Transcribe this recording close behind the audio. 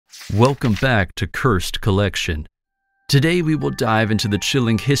Welcome back to Cursed Collection. Today we will dive into the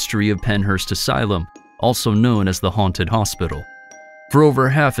chilling history of Pennhurst Asylum, also known as the Haunted Hospital. For over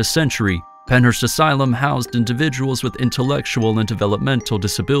half a century, Pennhurst Asylum housed individuals with intellectual and developmental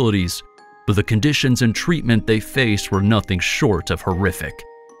disabilities, but the conditions and treatment they faced were nothing short of horrific.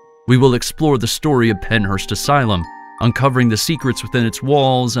 We will explore the story of Pennhurst Asylum, uncovering the secrets within its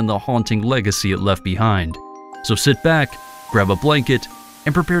walls and the haunting legacy it left behind. So sit back, grab a blanket,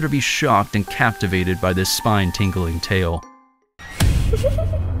 and prepare to be shocked and captivated by this spine-tingling tale.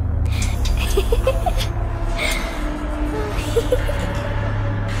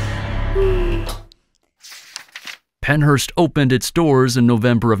 Pennhurst opened its doors in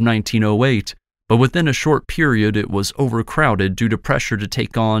November of 1908, but within a short period it was overcrowded due to pressure to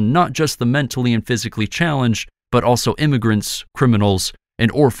take on not just the mentally and physically challenged, but also immigrants, criminals,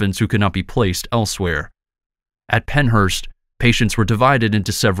 and orphans who could not be placed elsewhere. At Pennhurst, patients were divided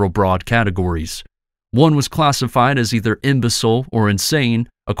into several broad categories. One was classified as either imbecile or insane,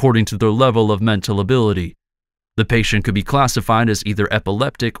 according to their level of mental ability. The patient could be classified as either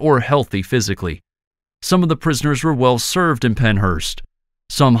epileptic or healthy physically. Some of the prisoners were well served in Pennhurst.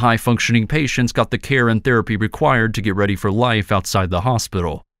 Some high-functioning patients got the care and therapy required to get ready for life outside the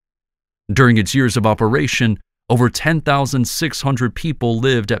hospital. During its years of operation, over 10,600 people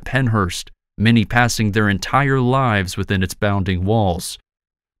lived at Pennhurst, many passing their entire lives within its bounding walls.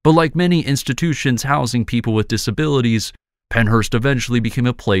 But like many institutions housing people with disabilities, Pennhurst eventually became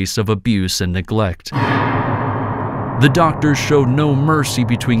a place of abuse and neglect. The doctors showed no mercy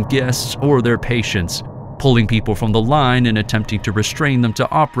between guests or their patients, pulling people from the line and attempting to restrain them to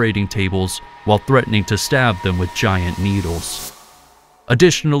operating tables while threatening to stab them with giant needles.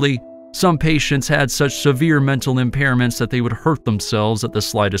 Additionally, some patients had such severe mental impairments that they would hurt themselves at the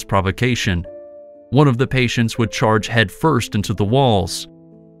slightest provocation. One of the patients would charge headfirst into the walls.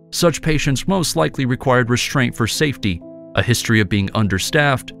 Such patients most likely required restraint for safety, a history of being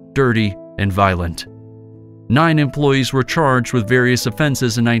understaffed, dirty, and violent. 9 employees were charged with various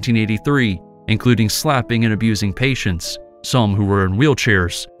offenses in 1983, including slapping and abusing patients, some who were in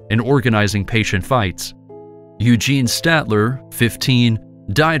wheelchairs, and organizing patient fights. Eugene Statler, 15,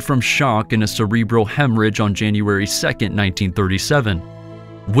 died from shock and a cerebral hemorrhage on January 2, 1937.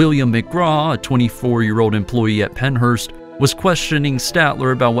 William McGraw, a 24-year-old employee at Pennhurst, was questioning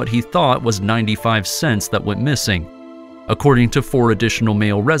Statler about what he thought was 95 cents that went missing. According to 4 additional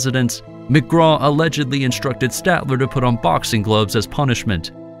male residents, McGraw allegedly instructed Statler to put on boxing gloves as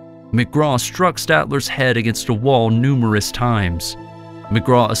punishment. McGraw struck Statler's head against a wall numerous times.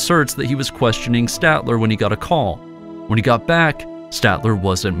 McGraw asserts that he was questioning Statler when he got a call. When he got back, Statler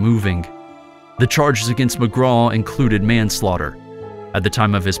wasn't moving. The charges against McGraw included manslaughter. At the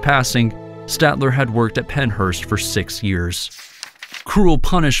time of his passing, Statler had worked at Pennhurst for 6 years. Cruel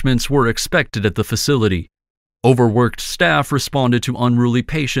punishments were expected at the facility. Overworked staff responded to unruly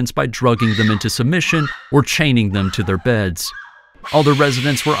patients by drugging them into submission or chaining them to their beds. Other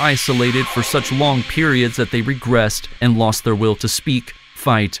residents were isolated for such long periods that they regressed and lost their will to speak,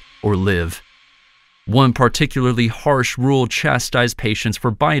 fight, or live. One particularly harsh rule chastised patients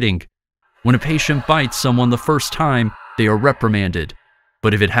for biting. When a patient bites someone the first time, they are reprimanded.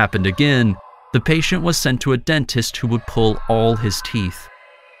 But if it happened again, the patient was sent to a dentist who would pull all his teeth.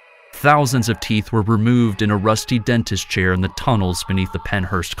 Thousands of teeth were removed in a rusty dentist chair in the tunnels beneath the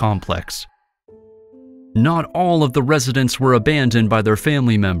Pennhurst complex. Not all of the residents were abandoned by their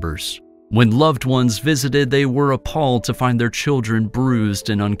family members. When loved ones visited, they were appalled to find their children bruised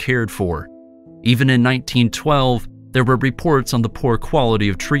and uncared for. Even in 1912, there were reports on the poor quality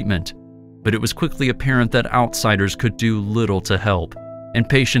of treatment, but it was quickly apparent that outsiders could do little to help, and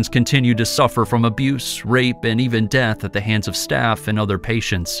patients continued to suffer from abuse, rape, and even death at the hands of staff and other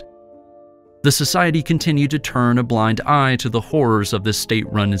patients. The society continued to turn a blind eye to the horrors of this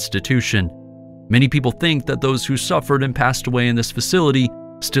state-run institution. Many people think that those who suffered and passed away in this facility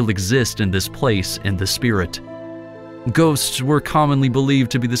still exist in this place in the spirit. Ghosts were commonly believed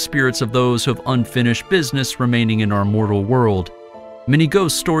to be the spirits of those who have unfinished business remaining in our mortal world. Many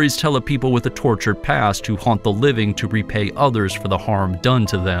ghost stories tell of people with a tortured past who haunt the living to repay others for the harm done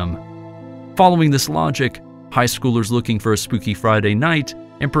to them. Following this logic, high schoolers looking for a spooky Friday night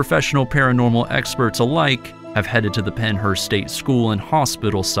and professional paranormal experts alike have headed to the Pennhurst State School and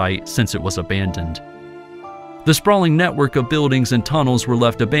Hospital site since it was abandoned. The sprawling network of buildings and tunnels were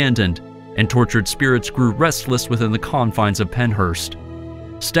left abandoned, and tortured spirits grew restless within the confines of Pennhurst.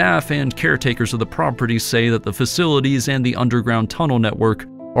 Staff and caretakers of the property say that the facilities and the underground tunnel network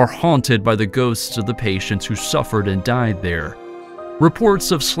are haunted by the ghosts of the patients who suffered and died there.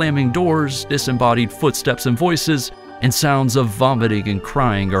 Reports of slamming doors, disembodied footsteps and voices, and sounds of vomiting and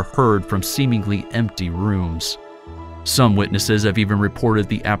crying are heard from seemingly empty rooms. Some witnesses have even reported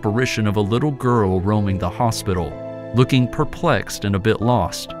the apparition of a little girl roaming the hospital, looking perplexed and a bit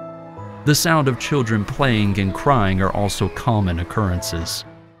lost. The sound of children playing and crying are also common occurrences.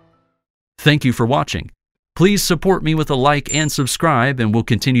 Thank you for watching. Please support me with a like and subscribe, and we'll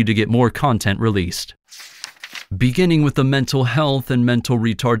continue to get more content released. Beginning with the Mental Health and Mental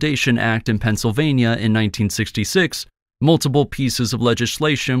Retardation Act in Pennsylvania in 1966, multiple pieces of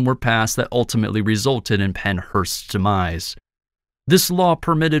legislation were passed that ultimately resulted in Pennhurst's demise. This law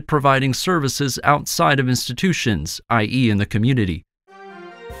permitted providing services outside of institutions, i.e. in the community.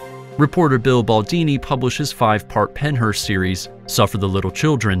 Reporter Bill Baldini published his 5-part Pennhurst series, Suffer the Little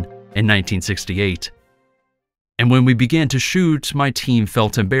Children, in 1968. And when we began to shoot, my team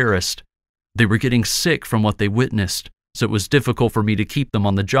felt embarrassed. They were getting sick from what they witnessed, so it was difficult for me to keep them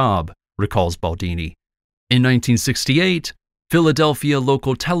on the job, recalls Baldini. In 1968, Philadelphia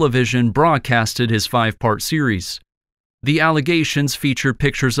local television broadcasted his 5-part series. The allegations featured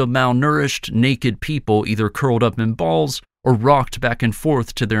pictures of malnourished, naked people either curled up in balls or rocked back and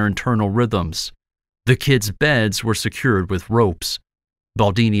forth to their internal rhythms. The kids' beds were secured with ropes.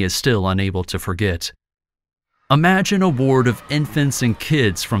 Baldini is still unable to forget. Imagine a ward of infants and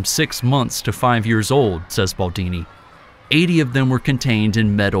kids from 6 months to 5 years old, says Baldini. 80 of them were contained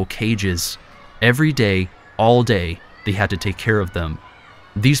in metal cages. Every day, all day, they had to take care of them.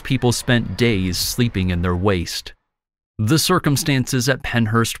 These people spent days sleeping in their waste. The circumstances at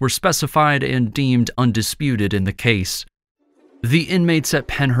Pennhurst were specified and deemed undisputed in the case. The inmates at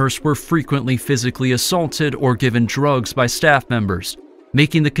Pennhurst were frequently physically assaulted or given drugs by staff members,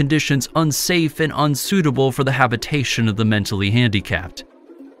 making the conditions unsafe and unsuitable for the habitation of the mentally handicapped.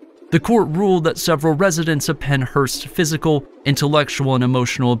 The court ruled that several residents of Pennhurst's physical, intellectual, and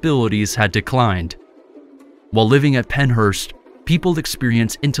emotional abilities had declined. While living at Pennhurst, people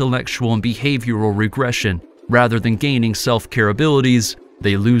experience intellectual and behavioral regression. Rather than gaining self-care abilities,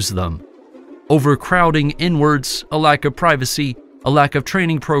 they lose them. Overcrowding inwards, a lack of privacy, a lack of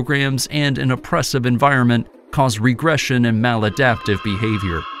training programs, and an oppressive environment cause regression and maladaptive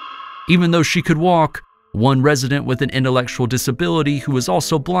behavior. Even though she could walk, one resident with an intellectual disability who was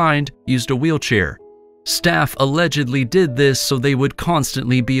also blind used a wheelchair. Staff allegedly did this so they would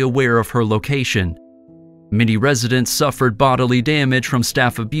constantly be aware of her location. Many residents suffered bodily damage from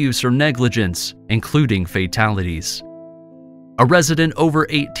staff abuse or negligence, including fatalities. A resident over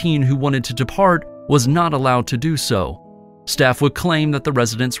 18 who wanted to depart was not allowed to do so. Staff would claim that the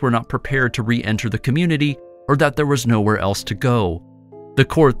residents were not prepared to re-enter the community or that there was nowhere else to go. The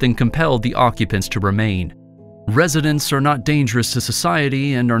court then compelled the occupants to remain. Residents are not dangerous to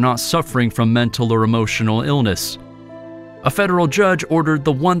society and are not suffering from mental or emotional illness. A federal judge ordered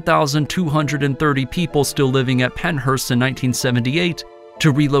the 1,230 people still living at Pennhurst in 1978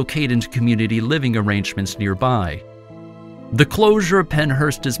 to relocate into community living arrangements nearby. The closure of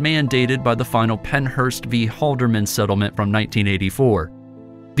Pennhurst is mandated by the final Pennhurst v. Halderman settlement from 1984.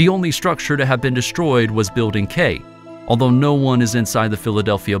 The only structure to have been destroyed was Building K. Although no one is inside the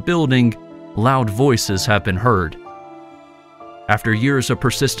Philadelphia building, loud voices have been heard. After years of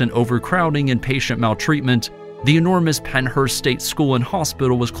persistent overcrowding and patient maltreatment, the enormous Pennhurst State School and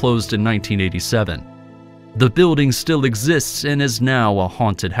Hospital was closed in 1987. The building still exists and is now a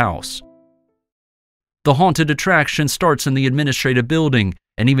haunted house. The haunted attraction starts in the administrative building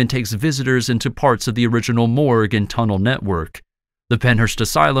and even takes visitors into parts of the original morgue and tunnel network. The Pennhurst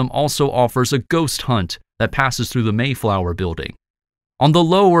Asylum also offers a ghost hunt that passes through the Mayflower building. On the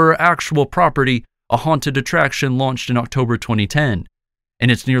lower, actual property, a haunted attraction launched in October 2010. In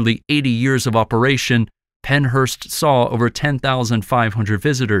its nearly 80 years of operation, Pennhurst saw over 10,500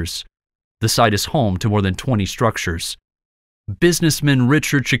 visitors. The site is home to more than 20 structures. Businessman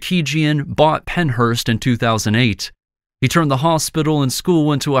Richard Chikagian bought Pennhurst in 2008. He turned the hospital and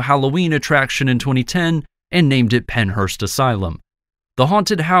school into a Halloween attraction in 2010 and named it Pennhurst Asylum. The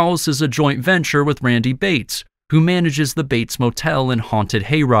haunted house is a joint venture with Randy Bates, who manages the Bates Motel and Haunted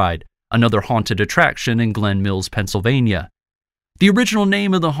Hayride, another haunted attraction in Glen Mills, Pennsylvania. The original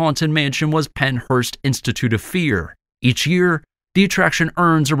name of the haunted mansion was Pennhurst Institute of Fear. Each year, the attraction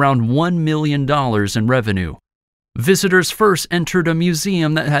earns around $1 million in revenue. Visitors first entered a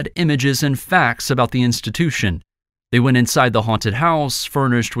museum that had images and facts about the institution. They went inside the haunted house,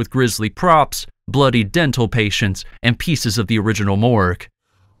 furnished with grisly props, bloody dental patients, and pieces of the original morgue.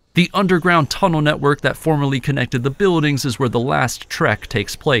 The underground tunnel network that formerly connected the buildings is where the last trek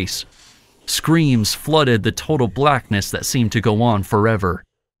takes place. Screams flooded the total blackness that seemed to go on forever.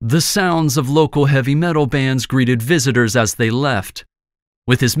 The sounds of local heavy metal bands greeted visitors as they left.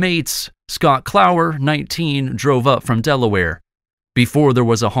 With his mates, Scott Clower, 19, drove up from Delaware. Before there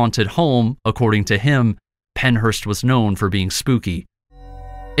was a haunted home, according to him, Pennhurst was known for being spooky.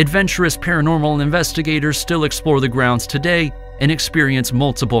 Adventurous paranormal investigators still explore the grounds today and experience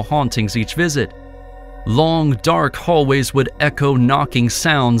multiple hauntings each visit. Long, dark hallways would echo knocking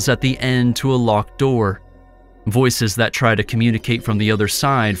sounds at the end to a locked door. Voices that try to communicate from the other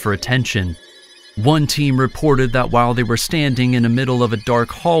side for attention. One team reported that while they were standing in the middle of a dark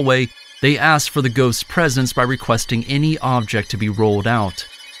hallway, they asked for the ghost's presence by requesting any object to be rolled out.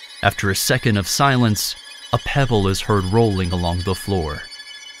 After a second of silence, a pebble is heard rolling along the floor.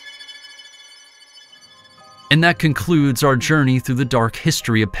 And that concludes our journey through the dark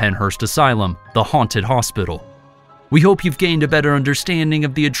history of Pennhurst Asylum, the haunted hospital. We hope you've gained a better understanding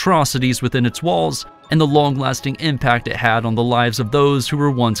of the atrocities within its walls and the long-lasting impact it had on the lives of those who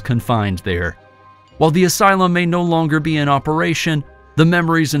were once confined there. While the asylum may no longer be in operation, the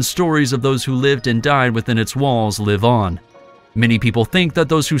memories and stories of those who lived and died within its walls live on. Many people think that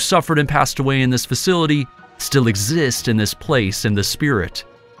those who suffered and passed away in this facility still exist in this place in the spirit.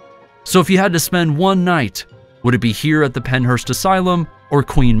 So if you had to spend one night, would it be here at the Pennhurst Asylum or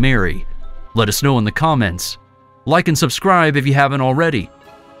Queen Mary? Let us know in the comments. Like and subscribe if you haven't already.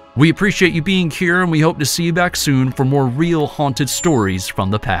 We appreciate you being here and we hope to see you back soon for more real haunted stories from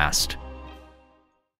the past.